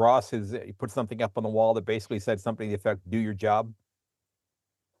that Ross has put something up on the wall that basically said something to the effect, "Do your job"?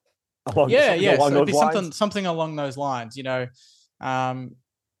 Yeah, Something yeah. along So it'd those be lines. something along those lines, Even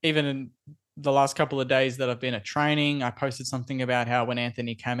in the last couple of days that I've been at training, I posted something about how when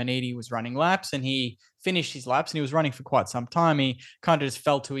Anthony Caminiti was running laps and he finished his laps and he was running for quite some time, he kind of just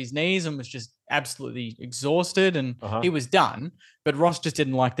fell to his knees and was just absolutely exhausted and Uh-huh. he was done. But Ross just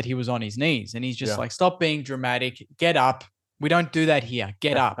didn't like that he was on his knees and he's just Yeah. like, stop being dramatic, get up. We don't do that here.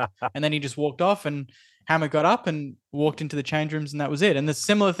 Get up. And then he just walked off and Hammer got up and walked into the change rooms and that was it. And the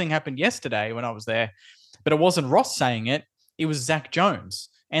similar thing happened yesterday when I was there, but it wasn't Ross saying it. It was Zach Jones.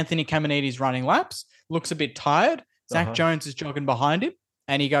 Anthony Caminiti's running laps, looks a bit tired. Zach Jones is jogging behind him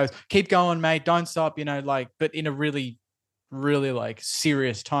and he goes, keep going, mate. Don't stop, but in a really, really like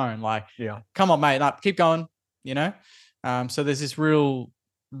serious tone. Like, Yeah. Come on, mate. Keep going, So there's this real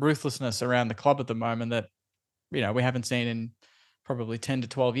ruthlessness around the club at the moment that, we haven't seen in probably 10 to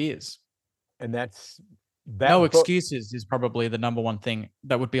 12 years. And no excuses is probably the number one thing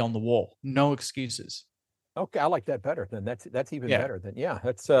that would be on the wall. No excuses. Okay, I like that better. Then that's even better. Then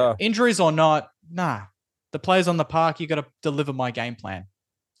that's injuries or not, nah. The players on the park, you got to deliver my game plan,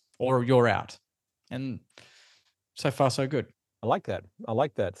 or you're out. And so far, so good. I like that.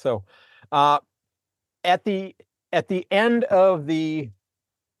 So, at the end of the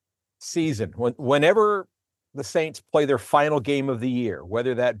season, whenever the Saints play their final game of the year,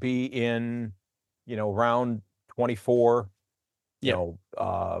 whether that be in round 24,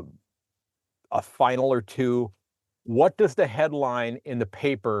 a final or two. What does the headline in the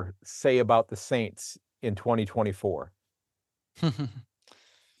paper say about the Saints in 2024? What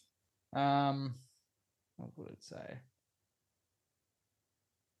would it say?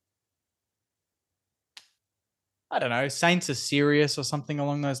 I don't know. Saints are serious or something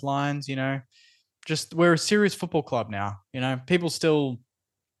along those lines, just we're a serious football club now. People still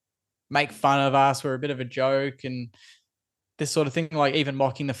make fun of us. We're a bit of a joke and this sort of thing, like even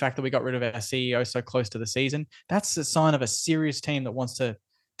mocking the fact that we got rid of our CEO so close to the season. That's a sign of a serious team that wants to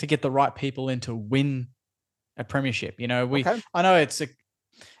get the right people in to win a premiership. I know it's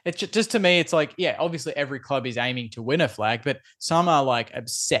just to me, it's like, yeah, obviously every club is aiming to win a flag, but some are like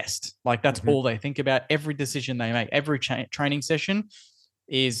obsessed. Like that's all they think about. Every decision they make, every training session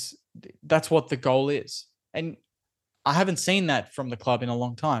that's what the goal is. And I haven't seen that from the club in a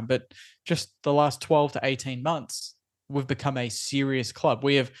long time, but just the last 12 to 18 months, we've become a serious club.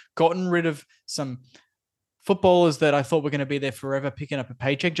 We have gotten rid of some footballers that I thought were going to be there forever, picking up a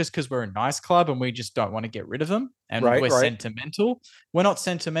paycheck just because we're a nice club and we just don't want to get rid of them. And we're sentimental. We're not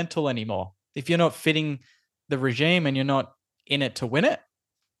sentimental anymore. If you're not fitting the regime and you're not in it to win it,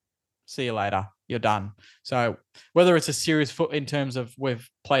 see you later. You're done. So whether it's a serious foot in terms of we've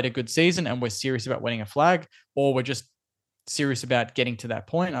played a good season and we're serious about winning a flag, or we're just serious about getting to that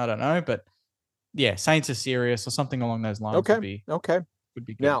point, I don't know. But yeah, Saints are serious or something along those lines would be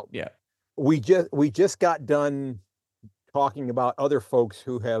good. Now, yeah. We just got done talking about other folks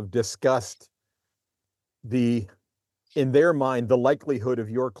who have discussed in their mind, the likelihood of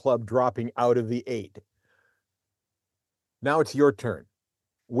your club dropping out of the 8. Now it's your turn.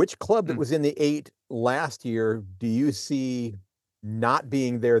 Which club that was in the 8 last year do you see not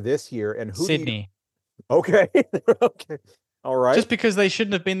being there this year? And who? Sydney. Okay. Okay. All right. Just because they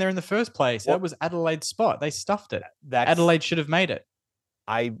shouldn't have been there in the first place. That was Adelaide's spot. They stuffed it. Adelaide should have made it.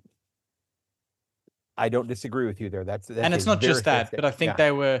 I don't disagree with you there. And it's not just that, but I think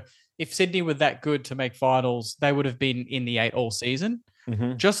they were, if Sydney were that good to make finals, they would have been in the 8 all season,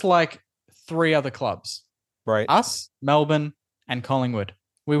 just like 3 other clubs. Right. Us, Melbourne, and Collingwood.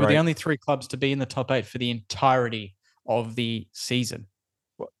 We were the only 3 clubs to be in the top 8 for the entirety of the season.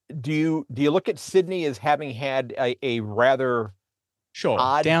 Do you look at Sydney as having had a rather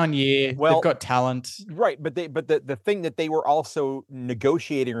odd down year? Well, they've got talent, right? But the thing that they were also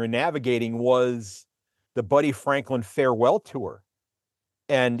negotiating or navigating was the Buddy Franklin farewell tour,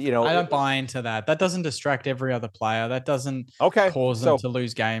 and I don't buy into that. That doesn't distract every other player. That doesn't cause them to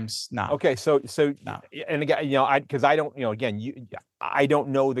lose games. No. Okay, so no. And again, because I don't, again, I don't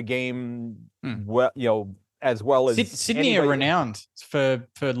know the game well, as well as Sydney are renowned for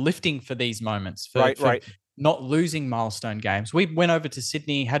lifting for these moments, for not losing milestone games. We went over to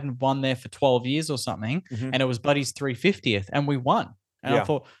Sydney, hadn't won there for 12 years or something, and it was Buddy's 350th, and we won. And I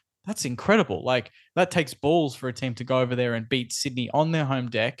thought, that's incredible. Like, that takes balls for a team to go over there and beat Sydney on their home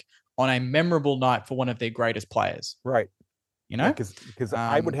deck on a memorable night for one of their greatest players. Right. Because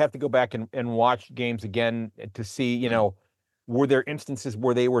I would have to go back and watch games again to see, were there instances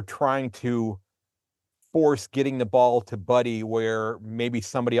where they were trying to force getting the ball to Buddy where maybe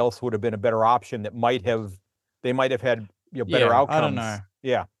somebody else would have been a better option that they might have had better outcomes. I don't know.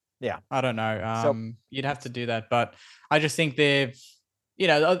 Yeah. I don't know. You'd have to do that, but I just think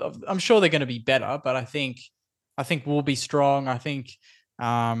I'm sure they're going to be better, but I think we'll be strong. I think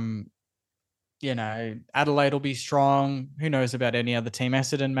Adelaide will be strong. Who knows about any other team,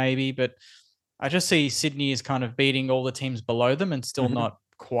 Essendon maybe, but I just see Sydney as kind of beating all the teams below them and still not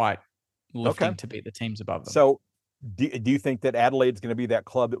quite lifting to beat the teams above them. So do you think that Adelaide's going to be that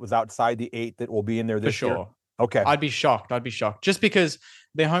club that was outside the 8 that will be in there this year? For sure. Okay. I'd be shocked. Just because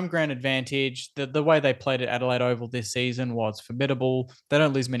their home ground advantage, the way they played at Adelaide Oval this season was formidable. They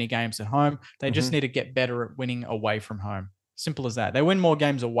don't lose many games at home. They just need to get better at winning away from home. Simple as that. They win more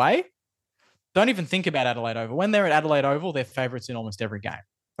games away. Don't even think about Adelaide Oval. When they're at Adelaide Oval, they're favourites in almost every game,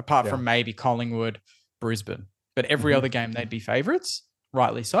 apart from maybe Collingwood, Brisbane. But every other game, they'd be favourites,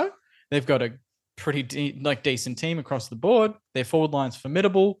 rightly so. They've got a pretty decent team across the board. Their forward line's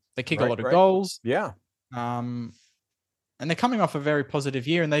formidable. They kick a lot of goals. Yeah. And they're coming off a very positive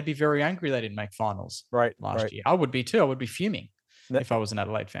year, and they'd be very angry they didn't make finals last year. I would be too. I would be fuming if I was an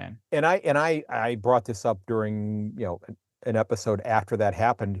Adelaide fan. And I brought this up during an episode after that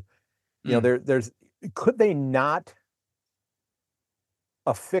happened. There's could they not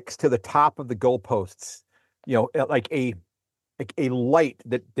affix to the top of the goalposts, like a light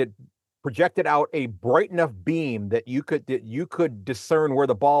that projected out a bright enough beam that you could discern where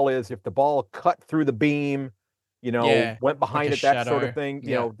the ball is if the ball cut through the beam, went behind it, that shadow, sort of thing.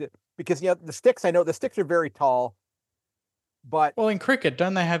 Because the sticks, I know the sticks are very tall. But Well, in cricket,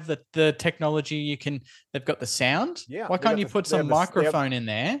 don't they have the technology they've got the sound? yeah, Why can't you put some microphone in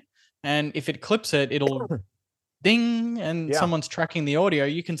there? And if it clips it, it'll ding and Yeah. someone's tracking the audio.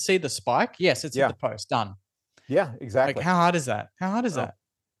 You can see the spike. Yes, it's Yeah. at the post. Done. Yeah, Like, exactly. how hard is that? How hard is Oh, that?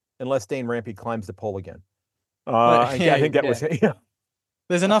 unless Dane Rampy climbs the pole again. But, I think that was yeah.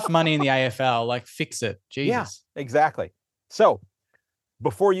 There's enough money in the AFL. Like, fix it. Yeah, Jesus. exactly. So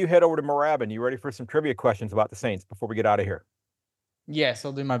before you head over to Moorabbin, you ready for some trivia questions about the Saints before we get out of here? Yes,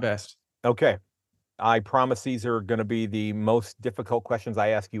 I'll do my best. Okay. I promise these are going to be the most difficult questions I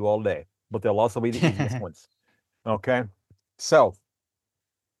ask you all day, but they'll also be the easiest ones. Okay. So,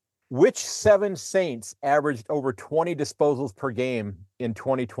 which 7 Saints averaged over 20 disposals per game in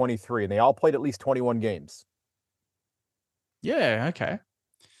 2023? And they all played at least 21 games. Yeah, okay.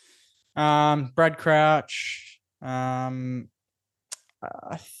 Brad Crouch. I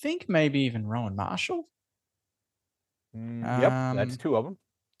think maybe even Rowan Marshall. Yep, that's 2 of them.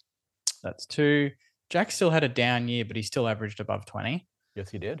 That's 2. Jack still had a down year, but he still averaged above 20. Yes,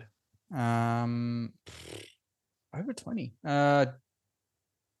 he did. Over 20.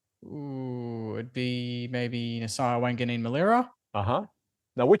 It'd be maybe Nasiah Wanganeen Malira. Uh-huh.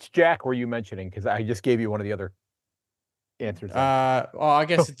 Now, which Jack were you mentioning? Because I just gave you one of the other answers. I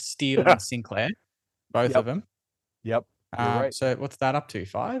guess it's Steele and Sinclair, both of them. Yep, you're right. So what's that up to?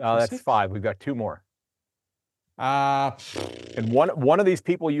 5? That's 6? 5. We've got 2 more. And one of these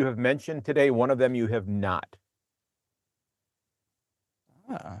people you have mentioned today, one of them you have not.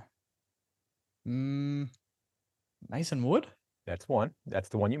 Mason Wood. That's one. That's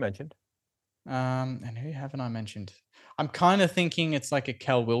the one you mentioned. And who haven't I mentioned? I'm kind of thinking it's like a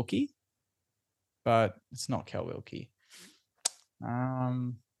Cal Wilkie, but it's not Cal Wilkie.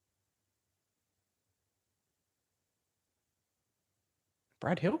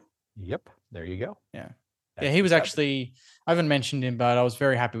 Brad Hill? Yep, there you go. Yeah. He was actually, I haven't mentioned him, but I was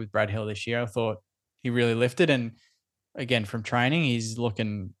very happy with Brad Hill this year. I thought he really lifted. And again, from training, he's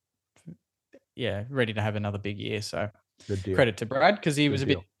looking, ready to have another big year. So credit to Brad, because he was a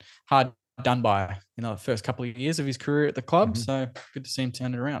bit hard done by in the first couple of years of his career at the club. So good to see him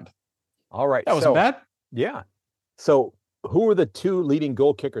turn it around. All right. That wasn't bad. Yeah. So who were the 2 leading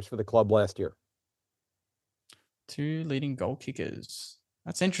goal kickers for the club last year? 2 leading goal kickers.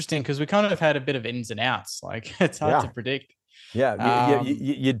 That's interesting, because we kind of had a bit of ins and outs. Like, it's hard to predict. Yeah.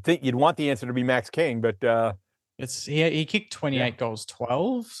 You'd think you'd want the answer to be Max King, but he kicked 28 goals,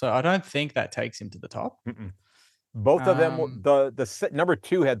 12. So I don't think that takes him to the top. Both of them, the number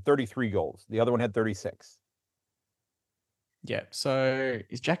 2 had 33 goals. The other one had 36. Yeah. So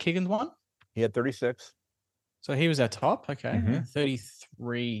is Jack Higgins one? He had 36. So he was our top. Okay.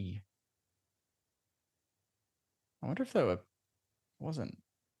 33. I wonder if they wasn't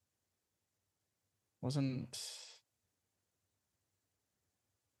was it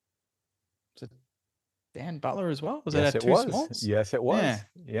Dan Butler as well? Was yes, it it was. Yes, it was. Yeah.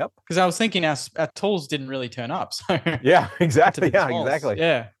 Yep. Because I was thinking our tools didn't really turn up. So yeah, exactly. Yeah, exactly.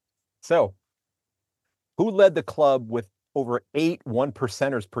 Yeah. So who led the club with over 8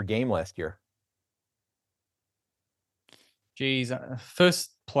 1-percenters per game last year? Geez,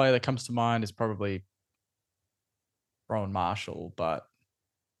 first player that comes to mind is probably Rowan Marshall, but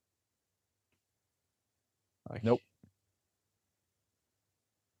nope.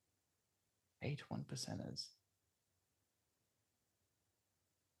 8 1-percenters.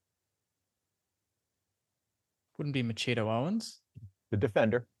 Wouldn't be Machito Owens. The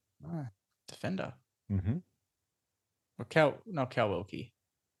defender. Defender. Or not Cal Wilkie.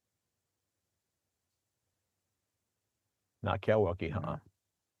 Not Cal Wilkie, huh?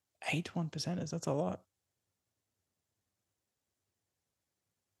 8 1-percenters. That's a lot.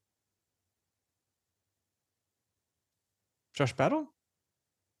 Josh Battle?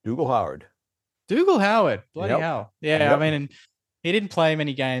 Dougal Howard. Bloody hell. Yeah, I mean, he didn't play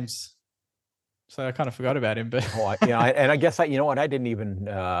many games, so I kind of forgot about him. But and I guess you know what? I didn't even.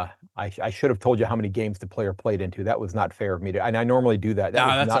 I should have told you how many games the player played into. That was not fair of me to. And I normally do that.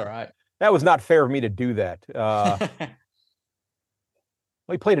 That's all right. That was not fair of me to do that. Well,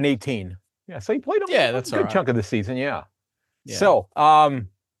 he played in 18. Yeah, so he played a good chunk of the season. Yeah. So, now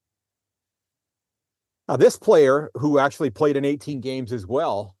this player who actually played in 18 games as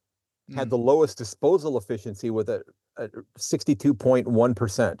well had the lowest disposal efficiency with a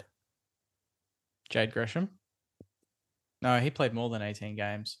 62.1%. Jade Gresham? No, he played more than 18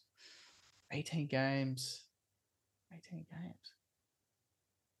 games. 18 games.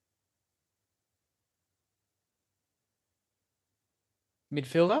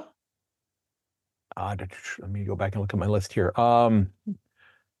 Midfielder? Let me go back and look at my list here.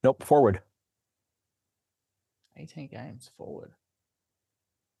 Nope, forward. 18 games forward.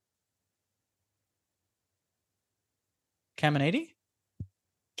 Caminiti?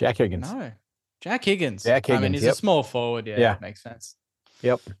 Jack Higgins. No. Jack Higgins. Jack I mean, Higgins, he's yep. a small forward. Yeah, Yeah. that makes sense.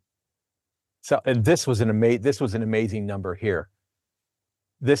 Yep. So, and this was an amazing number here.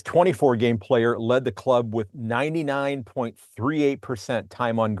 This 24-game player led the club with 99.38%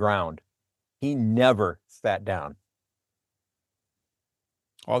 time on ground. He never sat down.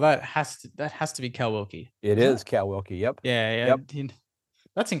 Well, that has to be Cal Wilkie. It is Cal Wilkie. Yep. Yeah. Yep.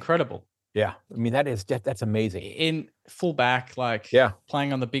 That's incredible. Yeah. I mean, that's amazing. In fullback, like Yeah.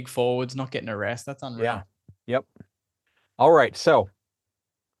 playing on the big forwards, not getting a rest. That's unreal. Yeah. Yep. All right. So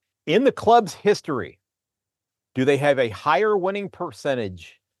in the club's history, do they have a higher winning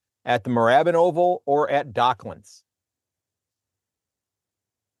percentage at the Moorabbin Oval or at Docklands?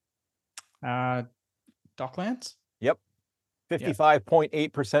 Docklands? Yep.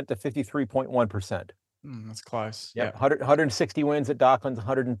 55.8% to 53.1%. That's close. Yep. 160 wins at Docklands,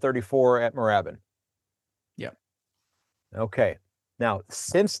 134 at Moorabbin. Yep. Okay. Now,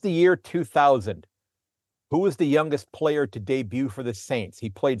 since the year 2000, who was the youngest player to debut for the Saints? He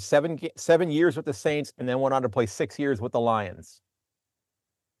played 7 years with the Saints and then went on to play 6 years with the Lions.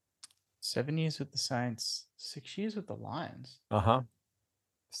 7 years with the Saints, 6 years with the Lions.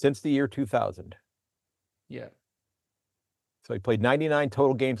 Since the year 2000. Yeah. So he played 99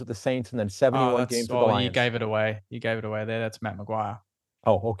 total games with the Saints and then 71 games with the Lions. You gave it away. You gave it away there. That's Matt Maguire.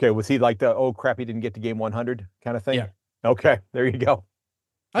 Oh, okay. Was he like the, oh crap, he didn't get to game 100 kind of thing? Yeah. Okay, there you go.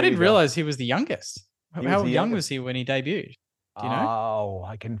 I didn't realize he was the youngest. How young was he when he debuted? Do you know?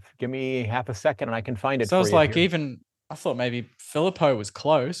 Oh, give me half a second and I can find it. So I was like, I thought maybe Filippo was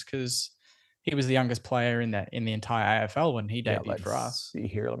close because he was the youngest player in the entire AFL when he debuted for us. See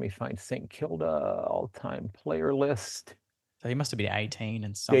here, let me find St. Kilda all-time player list. So he must have been 18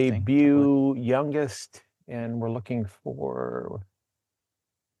 and something. Debut youngest, and we're looking for,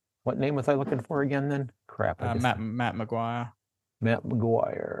 what name was I looking for again then? Crap. Matt Maguire. Matt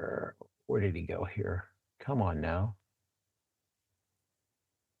Maguire. Where did he go here? Come on now.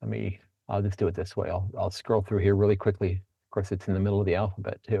 I'll just do it this way. I'll scroll through here really quickly. Of course, it's in the middle of the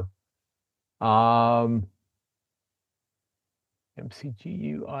alphabet too. MCGUIRE.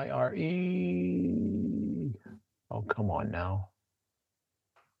 Oh, come on now.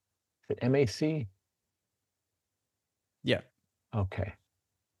 Is it MAC? Yeah. Okay.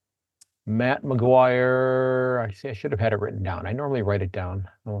 Matt Maguire. I see. I should have had it written down. I normally write it down.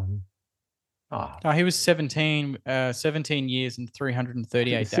 He was 17 years and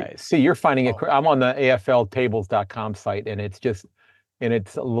 338 days. See, you're finding it. I'm on the AFLtables.com site, and it's just, and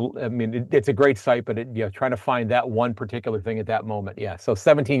it's a little, I mean, it's a great site, but trying to find that one particular thing at that moment. Yeah. So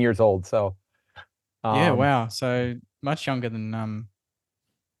 17 years old. So. Yeah. Wow. So much younger than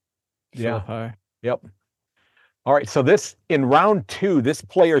Filippo. Yep. All right. So in round 2, this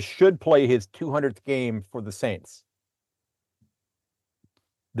player should play his 200th game for the Saints.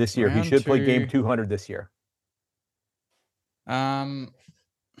 This year, he should play game 200 this year. For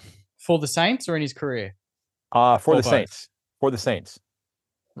the Saints or in his career? For the Saints. For the Saints.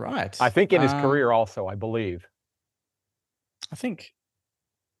 Right. I think in his career also, I believe. I think.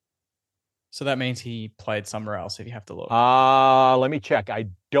 So that means he played somewhere else if you have to look. Let me check. I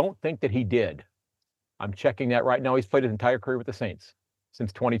don't think that he did. I'm checking that right now. He's played his entire career with the Saints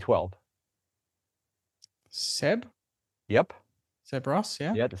since 2012. Seb? Yep. Seb Ross,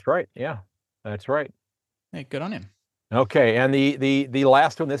 yeah? Yeah, that's right. Yeah, that's right. Hey, good on him. Okay, and the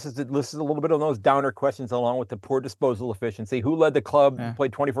last one, this is a little bit of those downer questions along with the poor disposal efficiency. Who led the club,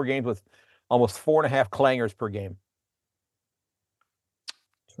 played 24 games with almost 4.5 clangers per game?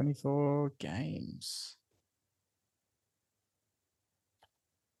 24 games.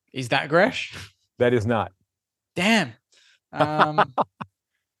 Is that Gresh? That is not. Damn.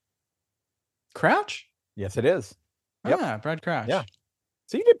 Crouch? Yes, it is. Yep. Brad Crouch. Yeah.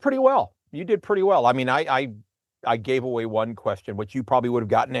 So you did pretty well. I mean, I gave away one question, which you probably would have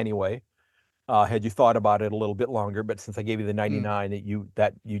gotten anyway, had you thought about it a little bit longer. But since I gave you the 99,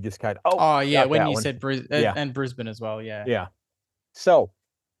 that you just kind of when you said and Brisbane as well, yeah. Yeah. So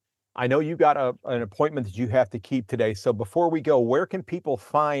I know you got an appointment that you have to keep today. So before we go, where can people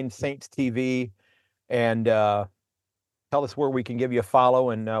find Saints TV, and tell us where we can give you a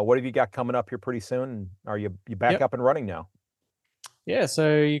follow, and what have you got coming up here pretty soon? And are you back up and running now? Yeah,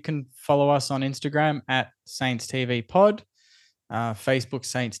 so you can follow us on Instagram at Saints TV Pod, Facebook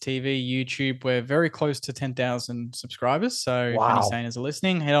Saints TV, YouTube. We're very close to 10,000 subscribers. So if any Saints are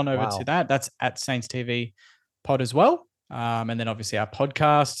listening, head on over to that. That's at Saints TV Pod as well. And then obviously our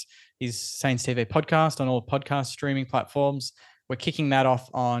podcast is Saints TV Podcast on all podcast streaming platforms. We're kicking that off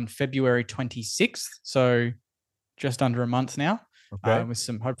on February 26th. So just under a month now, Okay.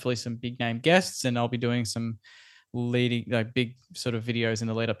 with hopefully some big name guests, and I'll be doing some big sort of videos in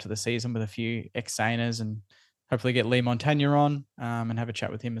the lead up to the season with a few ex-Sainers, and hopefully get Lee Montagna on and have a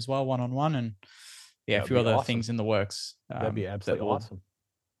chat with him as well, one-on-one, and a That'd few be other awesome. things in the works. That'd be absolutely awesome.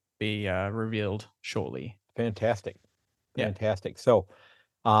 Be revealed shortly. Fantastic. Yeah. Fantastic. So,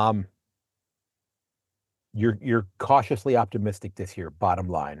 you're cautiously optimistic this year, bottom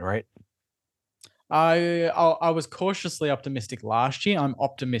line, right? I was cautiously optimistic last year. I'm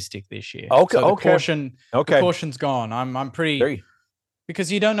optimistic this year. Okay. So the Okay. the caution's gone. I'm pretty,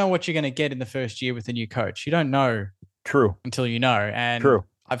 because you don't know what you're going to get in the first year with a new coach. You don't know True. until you know. And True.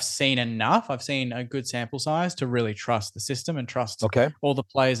 I've seen enough. I've seen a good sample size to really trust the system and trust Okay. all the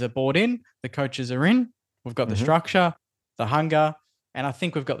players are bought in. The coaches are in. We've got the structure, the hunger, and I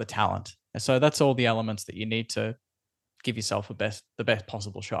think we've got the talent. So that's all the elements that you need to give yourself the best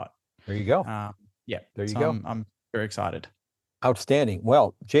possible shot. There you go. Yeah. There you go. I'm very excited. Outstanding.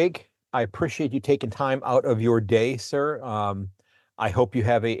 Well, Jake, I appreciate you taking time out of your day, sir. I hope you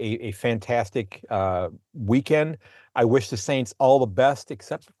have a fantastic weekend. I wish the Saints all the best,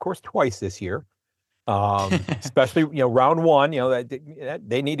 except of course twice this year. Especially round one. That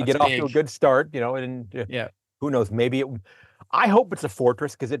they need to get off to a good start. And yeah, who knows? Maybe I hope it's a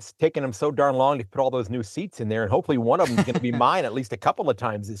fortress, because it's taken them so darn long to put all those new seats in there, and hopefully one of them is going to be mine at least a couple of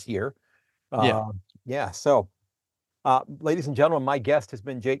times this year. Yeah. So, ladies and gentlemen, my guest has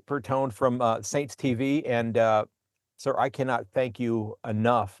been Jake Bertone from Saints TV, and sir, I cannot thank you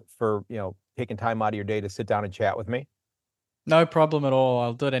enough for taking time out of your day to sit down and chat with me. No problem at all.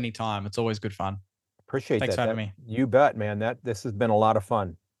 I'll do it anytime. It's always good fun. Appreciate Thanks that. for having me. You bet, man. This has been a lot of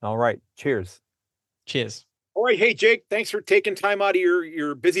fun. All right. Cheers. Cheers. All right. Hey, Jake, thanks for taking time out of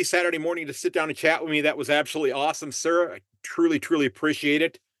your busy Saturday morning to sit down and chat with me. That was absolutely awesome, sir. I truly, truly appreciate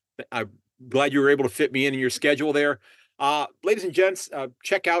it. I'm glad you were able to fit me in your schedule there. Ladies and gents,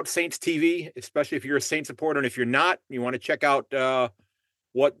 check out Saints TV, especially if you're a Saints supporter. And if you're not, you want to check out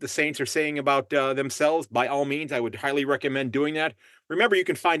what the Saints are saying about themselves, by all means, I would highly recommend doing that. Remember, you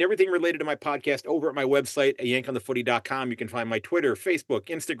can find everything related to my podcast over at my website at yankonthefooty.com. You can find my Twitter, Facebook,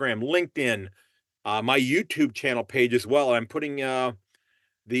 Instagram, LinkedIn, my YouTube channel page as well. I'm putting the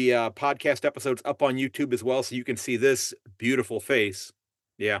podcast episodes up on YouTube as well, so you can see this beautiful face.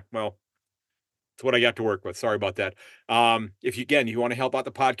 Yeah, well, it's what I got to work with. Sorry about that. If you want to help out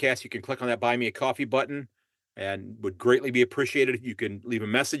the podcast, you can click on that Buy Me a Coffee button, and would greatly be appreciated. You can leave a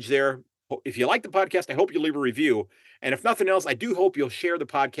message there. If you like the podcast, I hope you'll leave a review. And if nothing else, I do hope you'll share the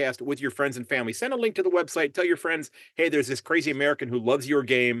podcast with your friends and family. Send a link to the website. Tell your friends, hey, there's this crazy American who loves your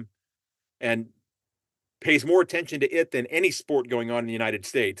game and pays more attention to it than any sport going on in the United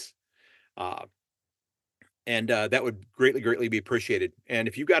States. And that would greatly, greatly be appreciated. And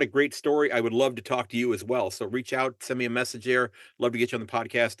if you've got a great story, I would love to talk to you as well. So reach out, send me a message there. Love to get you on the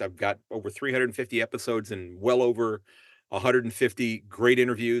podcast. I've got over 350 episodes and well over 150 great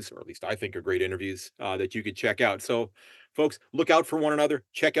interviews, or at least I think are great interviews that you could check out. So folks, look out for one another.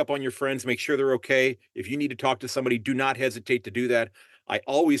 Check up on your friends. Make sure they're okay. If you need to talk to somebody, do not hesitate to do that. I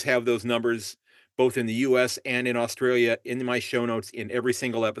always have those numbers, both in the US and in Australia, in my show notes in every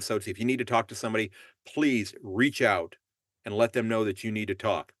single episode. So if you need to talk to somebody, please reach out and let them know that you need to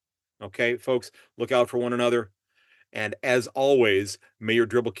talk. Okay, folks, look out for one another. And as always, may your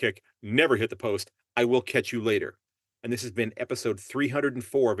dribble kick never hit the post. I will catch you later. And this has been episode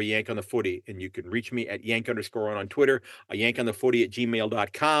 304 of A Yank on the Footy. And you can reach me at yank_on on Twitter, a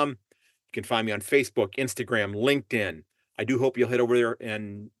yankonthefooty@gmail.com. You can find me on Facebook, Instagram, LinkedIn. I do hope you'll head over there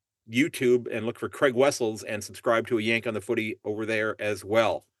and YouTube and look for Craig Wessels and subscribe to A Yank on the Footy over there as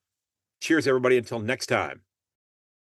well. Cheers, everybody. Until next time.